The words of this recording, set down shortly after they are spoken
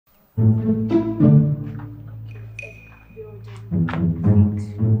You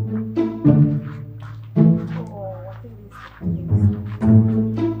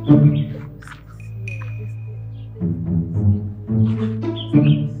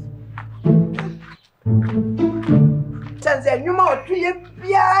more to you,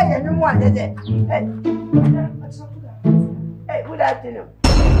 and you want it. Hey, good afternoon.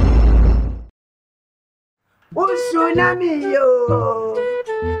 Usunami yo,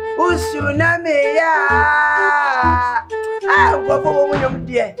 Usunami ya. What for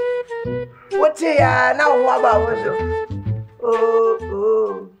dear? What's here now? What about you?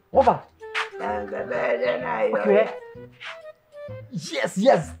 Oh, Over. Okay. Yes,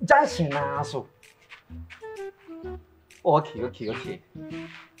 Johnson now so. Okay.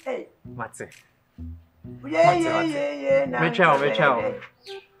 Hey, What's it? Yeah. Me chow.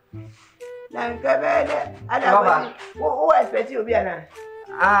 Baba, who expect you be an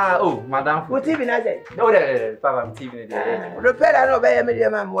Madam. what even I said? No, Papa, TV. Repair and obey me,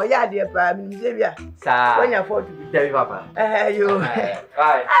 mamma, why are dear Pam, Xavier? Sir, When you're 40, Papa. You.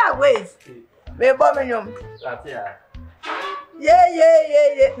 Wait. Me bomb. That's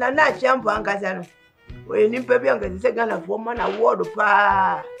Yeah. Nana shampoo and Casano. When you pay on the second of woman award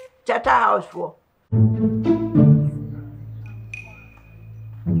pa Chatter House for.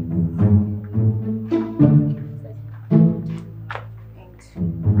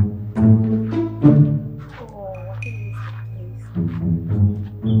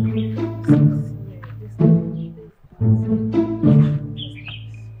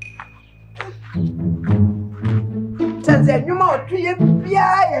 You more to you,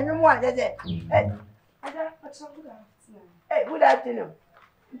 and you want it. Hey, good afternoon.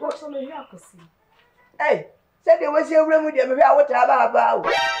 Hey, said there was your room with you. Maybe I would have about.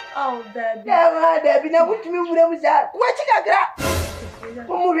 Oh, there be no which me with that. What you got?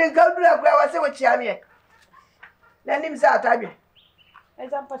 Moving go to the ground, I say what you mean. Then him say, I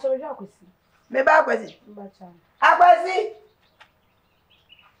as I'm part of your me back with it.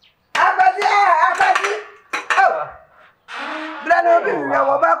 Oh, Brother, we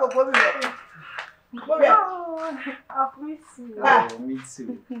are back of me. Oh, I've missed you. Me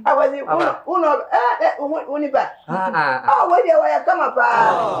too. I was only back. Oh, when you come up,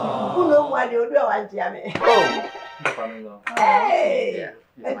 who know what you do? Hey,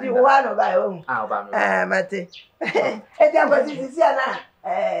 and you want to buy home. Mate. And there was this year.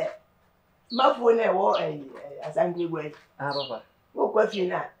 My phone war as angry way. Who question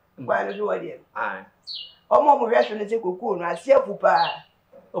that? Why do you? Oh, Mamma, we have to take a cool. I see a poopa.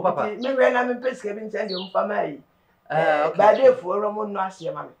 Oh, Papa, me when I'm in Pescavin, send you for me. But therefore, Roman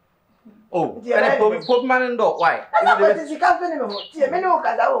Nasia, mammy. Oh, dear, Pope man and dog, why? What is the company?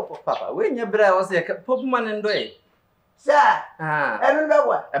 Papa, when your brother was a Pope man and doy. Sir, I remember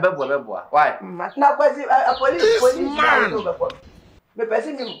what? A bebo, why? Not was a police man over. The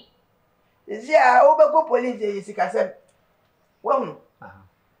person is here over police, is a cassette. Woman,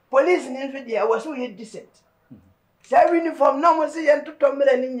 police in India was so decent. Say uniform no more say and to Tom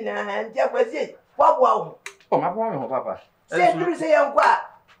and just was it. Wow. Oh, my papa. Say you say unqua.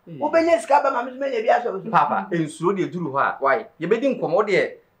 Obey scabba, Mamma, maybe Papa, and so you do her. Why? You bedding come out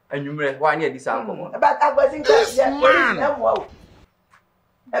there and you may why near this uncle. But I was in that wow.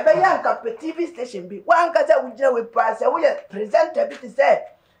 A young cup TV station be one cat with pass away present a bit to say.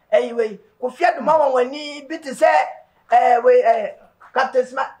 Anyway, who feared the mama when he bit to say, Captain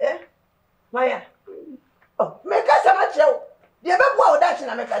Smart, Maya. Oh, make us a match show. You ever go that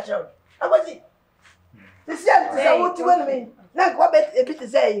and make a show. I was it. This young is what you want me. Now, what a bit to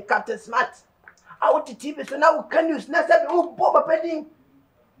say, Captain Smart. I want to TV, so now can you snatch up who Bob a pending?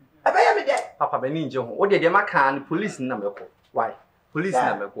 I pay me there. Papa Beninjo, what did my can police number? Why? Police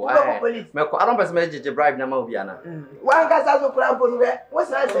number. Police. I don't pass a bribe number. One guy's also crab. What's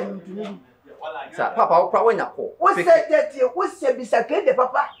that saying to me? Papa, probably not. What's that? What's the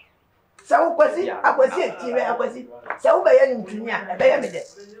Papa? So was it? I was it. I was it. So by any junior, I pay me there.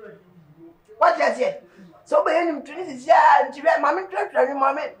 What does it? So by any Tunisia, and she ran Mammy Tractor,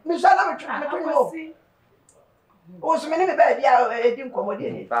 Mammy, Miss Alama trying to know. What's many bad? Yeah, I didn't come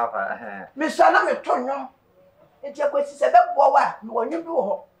Papa. Miss Alama Tonyo. It's a question about what you want to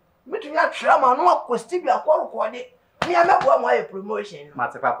do. Meeting your trauma, no question, you are called it. Me, I'm not one way promotion.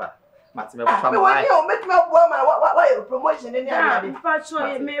 Master Papa. Master, make my what promotion in the area. Me passing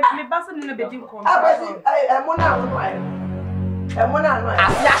in a bit. I am one hour.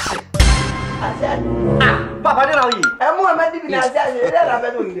 I said, Papa, I'm more than I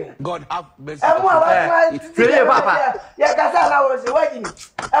God have mercy. I'm more Papa. Yeah, Casala was waiting.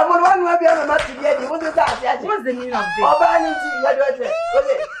 I'm one will be on the mat to get you. What's the meaning of this?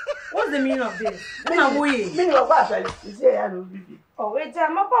 the meaning of this? Meaning of what? You say I know. Oh, it's a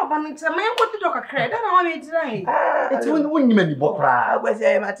mapa, and it's a man what to talk a credit. I don't want me to say. It's when you many bopra. I was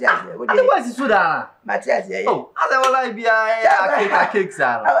a Matthias. Otherwise, it's Sudan. Matthias, oh, otherwise, be a cake,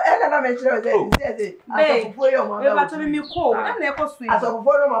 sir. Oh, and I'm sure that I for your mother. But me call, and they cost sweet. As of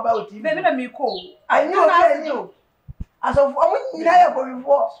for them about you, let me call. I knew. As of you know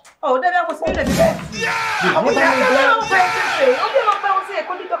before. Oh, then I was in the best. I was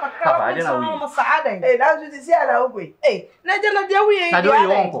hey, that's what you say. Hey, Najana, dear, we ain't.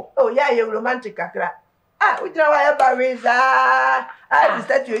 Oh, yeah, you're romantic. Ah, we know I have a razor. I just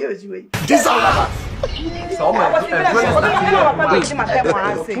let you use you. So much.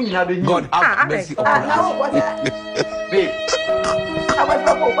 God have mercy upon you. Babe. I was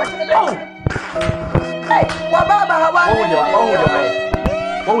not watching it. Hey, what Baba?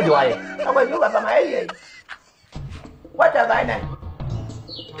 What would you like? I was you about my age. What have I done?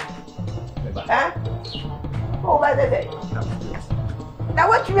 Huh? Oh, by the day. Now,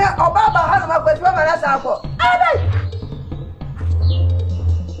 what you have, oh, Baba, how am I going to run as I go?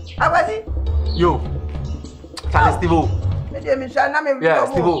 How was it? You. Charlie Steve. Yeah,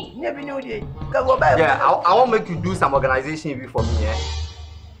 Steve. Yeah, I want to make you do some organization for me, yeah?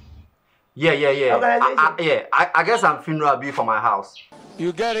 Yeah. I guess I'm funeral be for my house.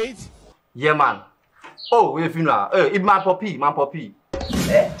 You get it? Yeah, man. Oh, we're funeral. It's my puppy.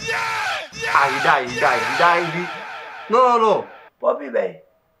 Yeah. He died. No. Puppy, babe.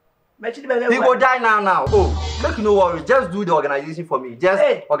 He will die now. Oh, make no worry. Just do the organization for me. Just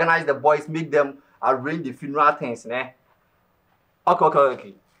organize the boys, make them arrange the funeral things, ne?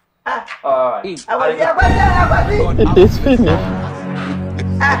 Okay. Alright. It is finished.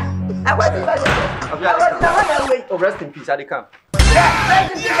 Oh, rest in peace. I come. Yeah,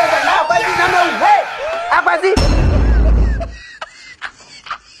 rest in peace.